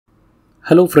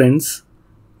Hello friends,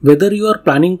 whether you are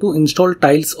planning to install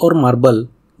tiles or marble,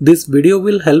 this video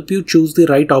will help you choose the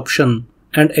right option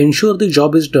and ensure the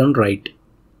job is done right.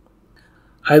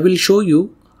 I will show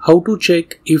you how to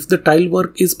check if the tile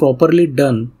work is properly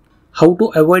done, how to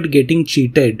avoid getting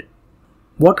cheated,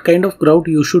 what kind of grout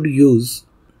you should use,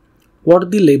 what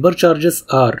the labor charges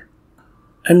are,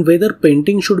 and whether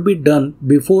painting should be done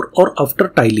before or after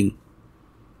tiling.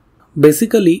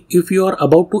 Basically, if you are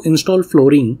about to install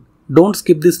flooring, don't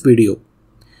skip this video.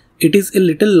 It is a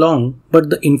little long, but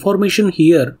the information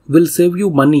here will save you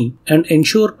money and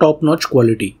ensure top-notch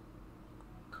quality.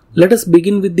 Let us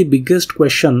begin with the biggest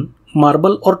question,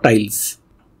 marble or tiles?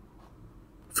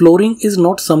 Flooring is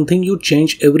not something you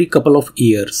change every couple of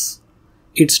years.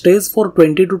 It stays for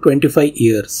 20 to 25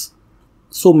 years.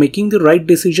 So making the right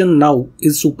decision now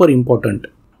is super important.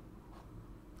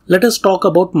 Let us talk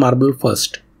about marble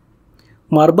first.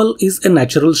 Marble is a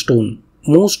natural stone,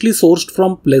 mostly sourced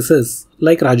from places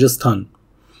like Rajasthan.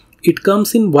 It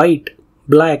comes in white,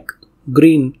 black,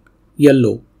 green,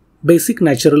 yellow, basic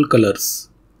natural colors.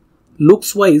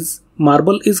 Looks wise,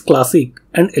 marble is classic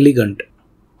and elegant.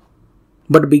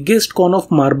 But biggest con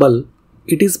of marble,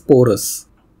 it is porous.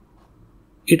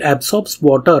 It absorbs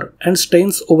water and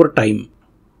stains over time.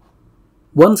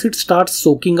 Once it starts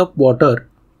soaking up water,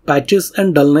 patches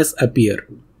and dullness appear.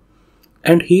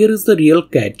 And here is the real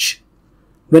catch.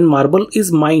 When marble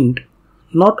is mined,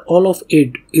 not all of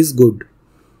it is good.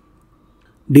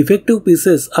 Defective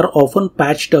pieces are often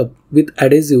patched up with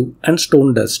adhesive and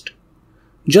stone dust.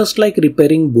 Just like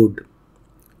repairing wood.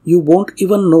 You won't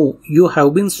even know you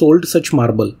have been sold such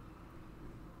marble.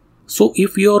 So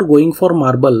if you are going for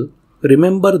marble,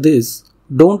 remember this,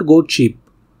 don't go cheap.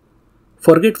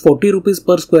 Forget 40 rupees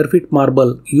per square feet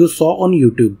marble you saw on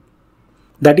YouTube.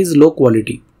 That is low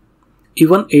quality.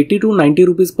 Even 80 to 90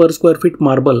 rupees per square feet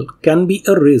marble can be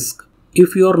a risk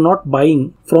if you are not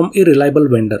buying from a reliable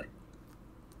vendor.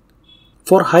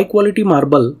 For high quality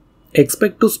marble,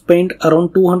 expect to spend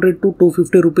around 200 to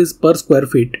 250 rupees per square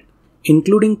feet,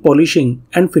 including polishing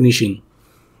and finishing.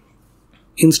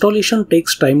 Installation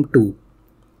takes time too.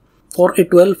 For a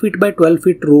 12 feet by 12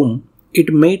 feet room,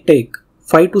 it may take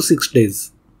 5 to 6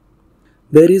 days.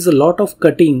 There is a lot of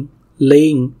cutting,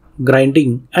 laying,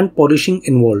 grinding and polishing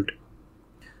involved.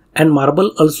 And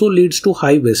marble also leads to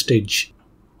high wastage.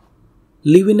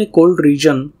 Live in a cold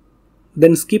region,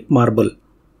 then skip marble.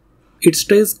 It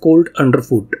stays cold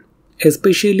underfoot,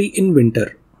 especially in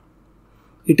winter.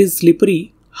 It is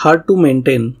slippery, hard to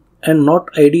maintain and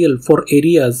not ideal for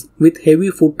areas with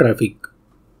heavy foot traffic.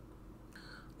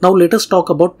 Now let us talk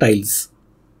about tiles.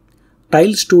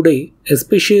 Tiles today,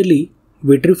 especially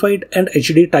vitrified and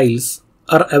HD tiles,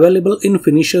 are available in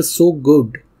finishes so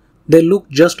good they look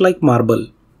just like marble.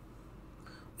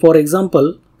 For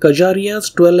example, Kajaria's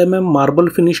 12mm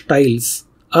marble finish tiles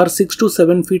are 6 to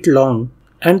 7 feet long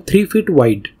and 3 feet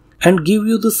wide and give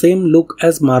you the same look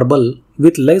as marble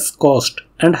with less cost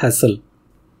and hassle.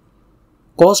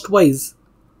 Cost wise,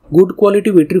 good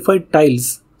quality vitrified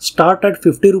tiles start at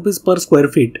 50 rupees per square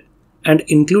feet and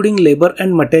including labor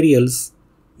and materials,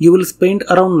 you will spend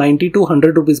around 90 to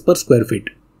 100 rupees per square feet.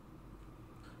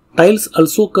 Tiles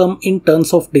also come in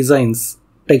tons of designs,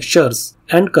 textures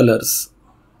and colors.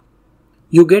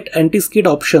 You get anti-skid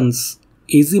options,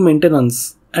 easy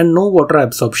maintenance and no water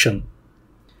absorption.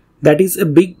 That is a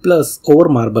big plus over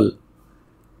marble.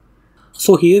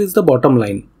 So here is the bottom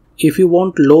line. If you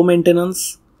want low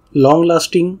maintenance, long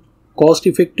lasting, cost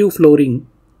effective flooring,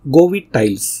 go with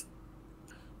tiles.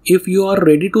 If you are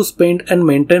ready to spend and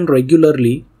maintain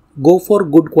regularly, go for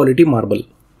good quality marble.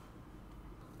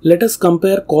 Let us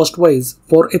compare cost wise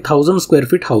for a 1000 square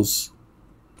feet house.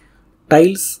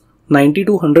 Tiles 90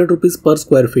 to 100 rupees per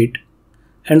square feet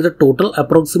and the total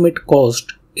approximate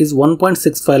cost is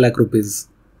 1.65 lakh rupees.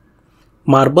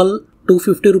 Marble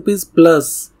 250 rupees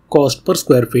plus cost per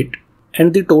square feet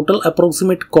and the total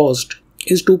approximate cost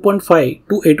is 2.5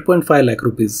 to 8.5 lakh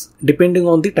rupees depending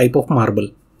on the type of marble.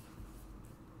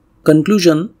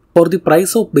 Conclusion, for the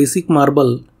price of basic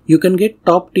marble, you can get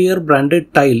top tier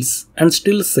branded tiles and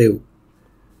still save.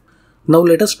 Now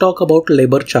let us talk about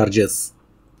labor charges.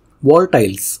 Wall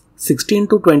tiles 16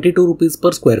 to 22 rupees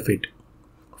per square feet.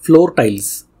 Floor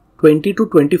tiles 20 to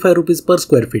 25 rupees per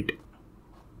square feet.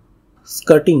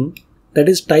 Skirting, that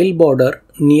is tile border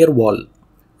near wall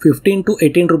 15 to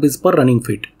 18 rupees per running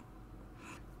feet.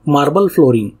 Marble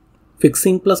flooring,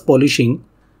 fixing plus polishing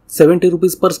 70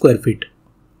 rupees per square feet.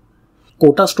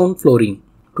 Kota stone flooring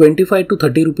 25 to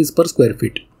 30 rupees per square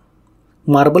feet.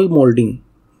 Marble molding,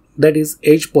 that is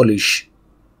edge polish.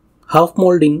 Half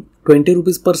molding 20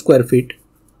 rupees per square feet.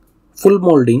 Full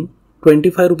molding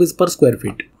 25 rupees per square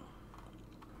feet.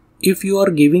 if you are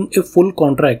giving a full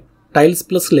contract, tiles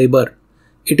plus labor,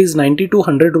 it is 90 to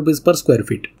 100 rupees per square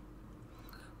feet.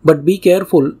 But be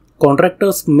careful,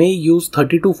 contractors may use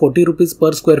 30 to 40 rupees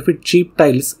per square feet cheap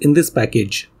tiles in this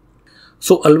package.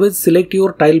 So always select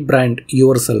your tile brand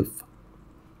yourself.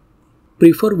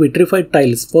 Prefer vitrified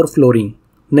tiles for flooring,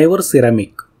 never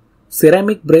ceramic.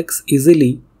 Ceramic breaks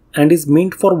easily and is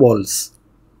meant for walls.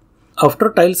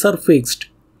 After tiles are fixed,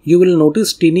 you will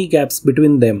notice teeny gaps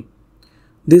between them.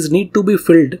 These need to be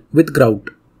filled with grout.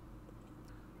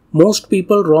 Most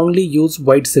people wrongly use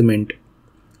white cement.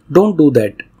 Don't do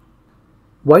that.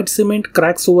 White cement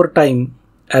cracks over time,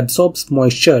 absorbs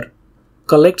moisture,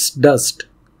 collects dust,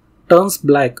 turns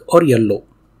black or yellow.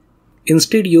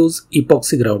 Instead use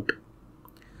epoxy grout.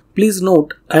 Please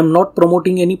note, I am not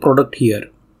promoting any product here.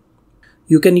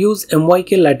 You can use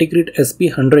MYK Laticrete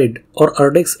SP100 or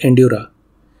Urdex Endura.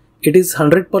 It is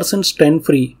 100%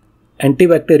 stain-free,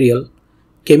 antibacterial,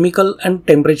 chemical and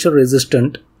temperature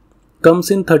resistant, comes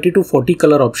in 30 to 40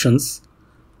 color options,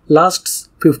 lasts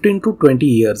 15 to 20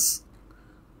 years.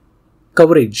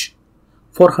 Coverage.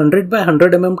 For 100 by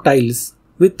 100 mm tiles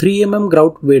with 3 mm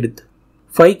grout width,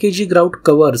 5 kg grout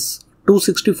covers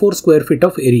 264 square feet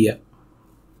of area.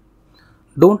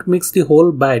 Don't mix the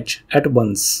whole batch at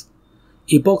once.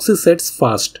 Epoxy sets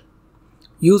fast.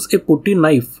 Use a putty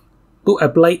knife to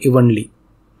apply evenly.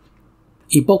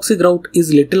 Epoxy grout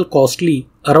is little costly,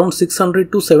 around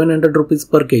 600 to 700 rupees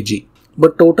per kg,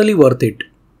 but totally worth it.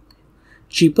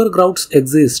 Cheaper grouts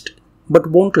exist but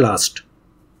won't last.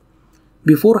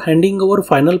 Before handing over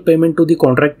final payment to the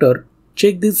contractor,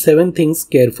 check these 7 things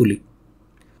carefully.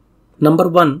 Number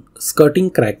 1.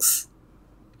 Skirting cracks.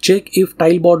 Check if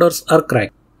tile borders are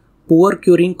cracked. Poor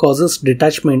curing causes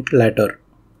detachment later.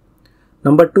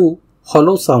 Number 2.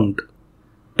 Hollow sound.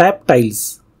 Tap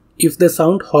tiles. If they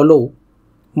sound hollow,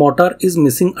 mortar is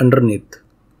missing underneath.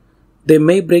 They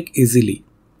may break easily.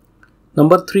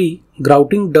 Number 3.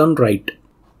 Grouting done right.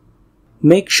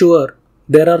 Make sure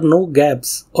there are no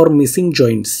gaps or missing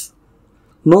joints.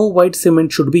 No white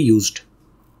cement should be used.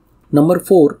 Number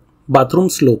 4. Bathroom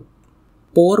slope.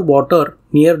 Pour water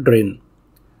near drain.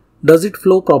 Does it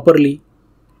flow properly?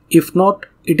 If not,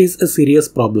 it is a serious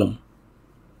problem.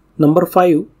 Number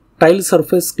 5. Tile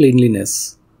surface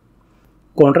cleanliness.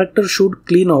 Contractor should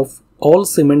clean off all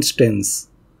cement stains.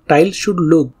 Tiles should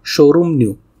look showroom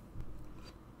new.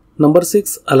 Number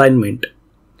 6. Alignment.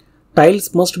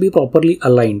 Tiles must be properly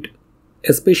aligned,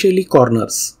 especially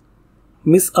corners.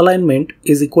 Misalignment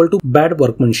is equal to bad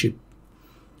workmanship.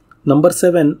 Number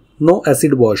 7. No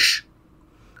acid wash.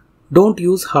 Don't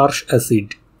use harsh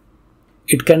acid.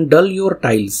 It can dull your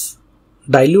tiles.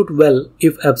 Dilute well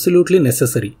if absolutely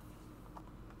necessary.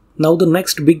 Now the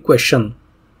next big question.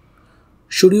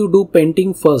 Should you do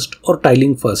painting first or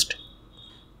tiling first?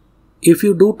 If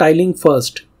you do tiling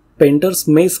first, painters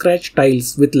may scratch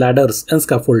tiles with ladders and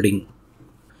scaffolding.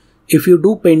 If you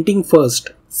do painting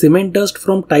first, cement dust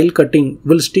from tile cutting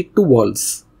will stick to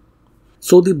walls.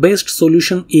 So the best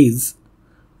solution is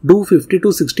do 50 to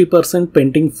 60%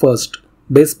 painting first,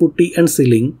 base putty and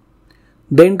sealing,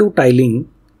 then do tiling.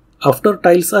 After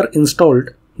tiles are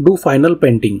installed, do final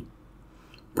painting.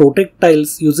 Protect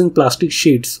tiles using plastic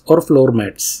sheets or floor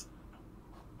mats.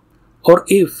 Or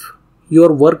if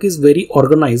your work is very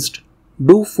organized,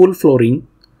 do full flooring,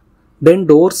 then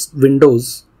doors,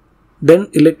 windows, then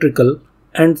electrical,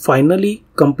 and finally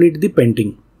complete the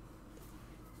painting.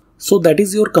 So that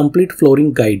is your complete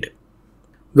flooring guide.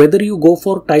 Whether you go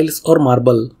for tiles or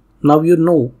marble, now you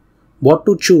know what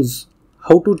to choose,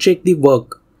 how to check the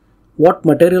work, what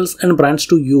materials and brands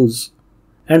to use,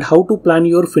 and how to plan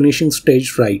your finishing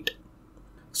stage right.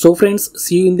 So friends,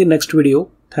 see you in the next video.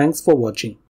 Thanks for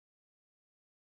watching.